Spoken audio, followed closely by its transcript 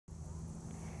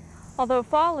Although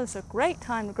fall is a great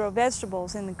time to grow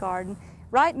vegetables in the garden,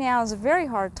 right now is a very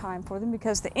hard time for them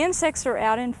because the insects are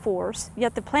out in force,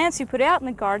 yet the plants you put out in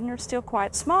the garden are still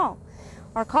quite small.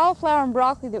 Our cauliflower and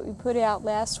broccoli that we put out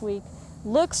last week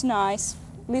looks nice,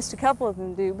 at least a couple of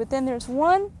them do, but then there's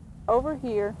one over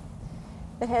here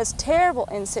that has terrible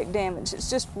insect damage. It's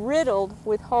just riddled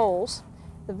with holes.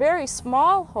 The very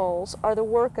small holes are the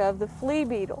work of the flea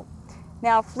beetle.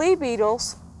 Now, flea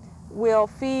beetles will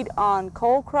feed on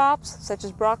cole crops such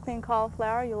as broccoli and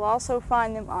cauliflower. You'll also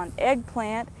find them on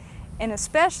eggplant, and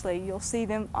especially you'll see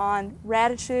them on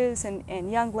radishes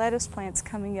and young lettuce plants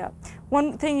coming up.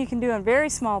 One thing you can do on very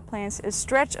small plants is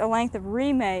stretch a length of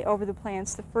remay over the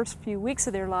plants the first few weeks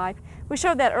of their life. We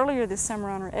showed that earlier this summer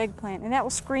on our eggplant, and that will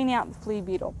screen out the flea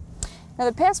beetle. Now,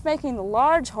 the pest making the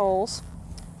large holes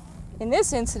in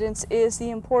this instance is the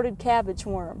imported cabbage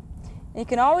worm. And you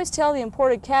can always tell the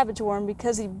imported cabbage worm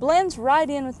because he blends right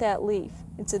in with that leaf.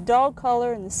 It's a dull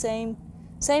color and the same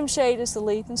shade as the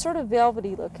leaf and sort of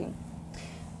velvety looking.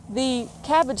 The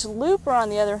cabbage looper, on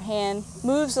the other hand,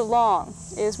 moves along.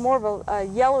 It is more of a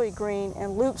yellowy green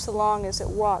and loops along as it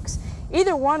walks.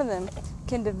 Either one of them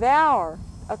can devour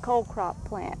a cole crop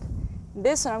plant.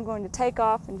 This one I'm going to take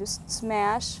off and just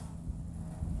smash.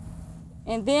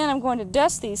 And then I'm going to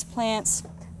dust these plants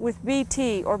with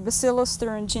BT, or Bacillus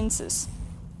thuringiensis.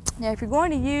 Now, if you're going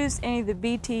to use any of the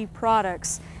BT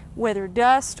products, whether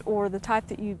dust or the type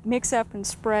that you mix up and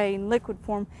spray in liquid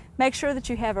form, make sure that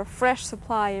you have a fresh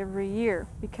supply every year,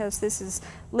 because this is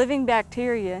living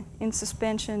bacteria in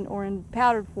suspension or in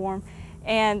powdered form,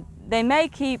 and they may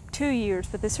keep 2 years,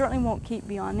 but they certainly won't keep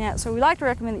beyond that. So we like to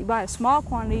recommend that you buy a small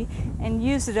quantity and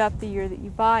use it up the year that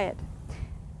you buy it.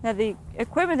 Now, the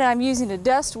equipment that I'm using to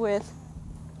dust with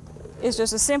is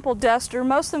just a simple duster.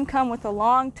 Most of them come with a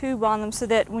long tube on them so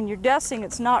that when you're dusting,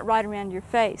 it's not right around your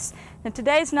face. Now,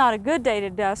 today's not a good day to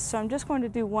dust, so I'm just going to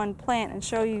do one plant and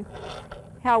show you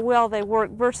how well they work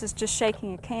versus just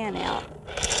shaking a can out.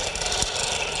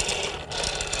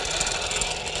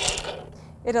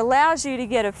 It allows you to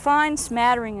get a fine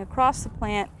smattering across the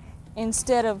plant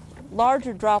instead of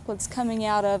larger droplets coming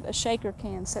out of a shaker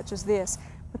can such as this.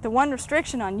 But the one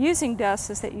restriction on using dust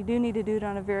is that you do need to do it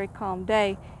on a very calm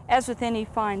day, as with any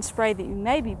fine spray that you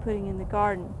may be putting in the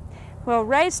garden. Well,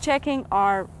 Ray's checking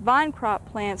our vine crop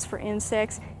plants for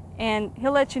insects, and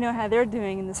he'll let you know how they're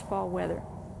doing in this fall weather.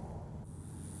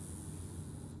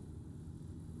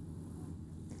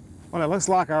 Well, it looks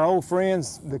like our old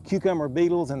friends, the cucumber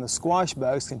beetles and the squash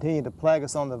bugs, continue to plague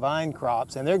us on the vine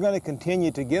crops, and they're going to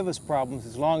continue to give us problems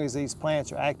as long as these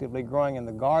plants are actively growing in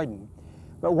the garden.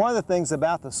 But one of the things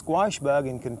about the squash bug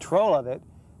and control of it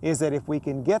is that if we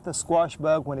can get the squash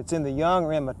bug when it's in the young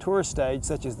or immature stage,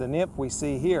 such as the nymph we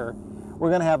see here, we're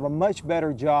going to have a much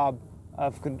better job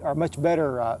of, or much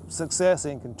better success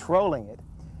in controlling it.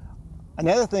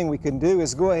 Another thing we can do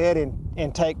is go ahead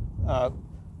and take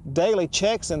daily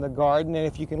checks in the garden, and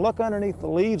if you can look underneath the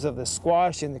leaves of the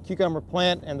squash and the cucumber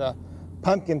plant and the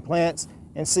pumpkin plants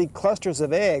and see clusters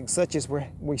of eggs, such as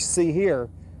we see here,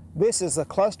 this is a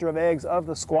cluster of eggs of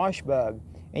the squash bug.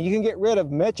 And you can get rid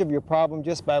of much of your problem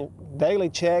just by daily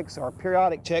checks or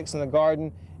periodic checks in the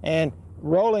garden and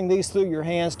rolling these through your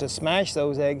hands to smash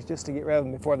those eggs just to get rid of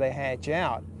them before they hatch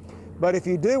out. But if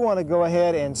you do want to go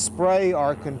ahead and spray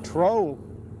or control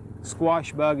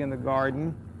squash bug in the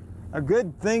garden, a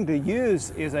good thing to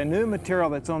use is a new material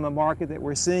that's on the market that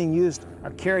we're seeing used or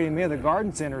carried in many of the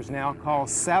garden centers now, called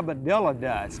sabadilla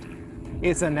dust.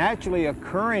 It's a naturally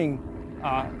occurring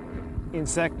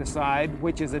insecticide,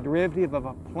 which is a derivative of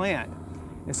a plant.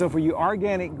 And so for you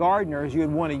organic gardeners, you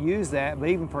would want to use that, but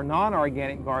even for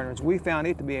non-organic gardeners, we found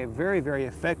it to be a very, very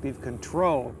effective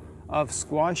control of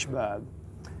squash bug.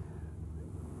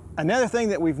 Another thing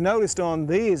that we've noticed on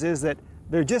these is that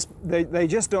they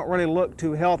just don't really look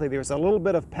too healthy. There's a little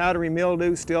bit of powdery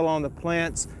mildew still on the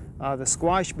plants. The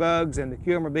squash bugs and the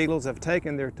cucumber beetles have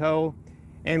taken their toll.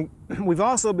 And we've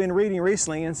also been reading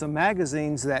recently in some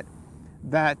magazines and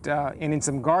in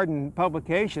some garden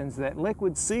publications that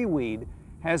liquid seaweed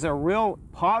has a real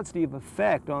positive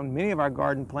effect on many of our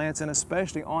garden plants, and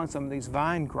especially on some of these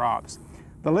vine crops.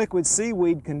 The liquid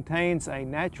seaweed contains a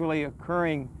naturally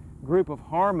occurring group of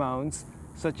hormones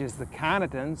such as the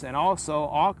kinetins and also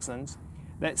auxins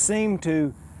that seem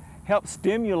to help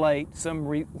stimulate some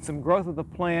growth of the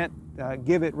plant,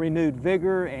 give it renewed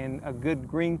vigor and a good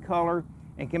green color,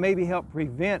 and can maybe help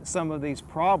prevent some of these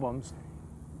problems,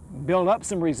 build up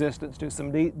some resistance to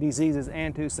some diseases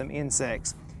and to some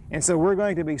insects. And so we're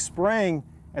going to be spraying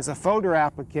as a fodder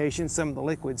application some of the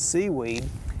liquid seaweed.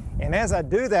 And as I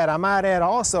do that, I might add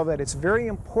also that it's very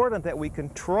important that we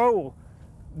control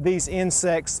these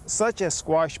insects such as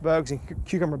squash bugs and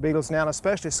cucumber beetles now, and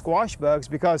especially squash bugs,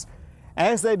 because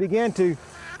as we begin to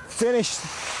finish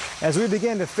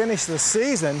the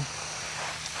season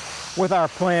with our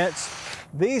plants,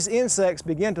 these insects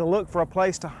begin to look for a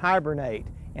place to hibernate.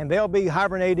 And they'll be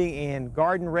hibernating in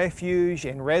garden refuge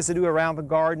and residue around the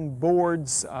garden,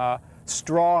 boards,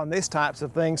 straw, and these types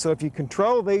of things. So if you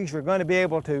control these, you're going to be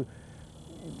able to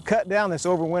cut down this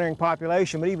overwintering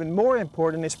population. But even more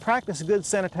important is practice good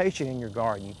sanitation in your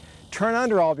garden. Turn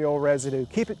under all the old residue.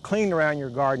 Keep it clean around your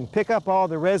garden. Pick up all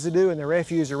the residue and the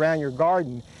refuse around your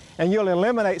garden, and you'll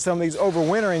eliminate some of these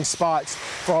overwintering spots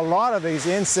for a lot of these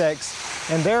insects,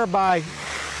 and thereby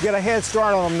get a head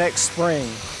start on them next spring.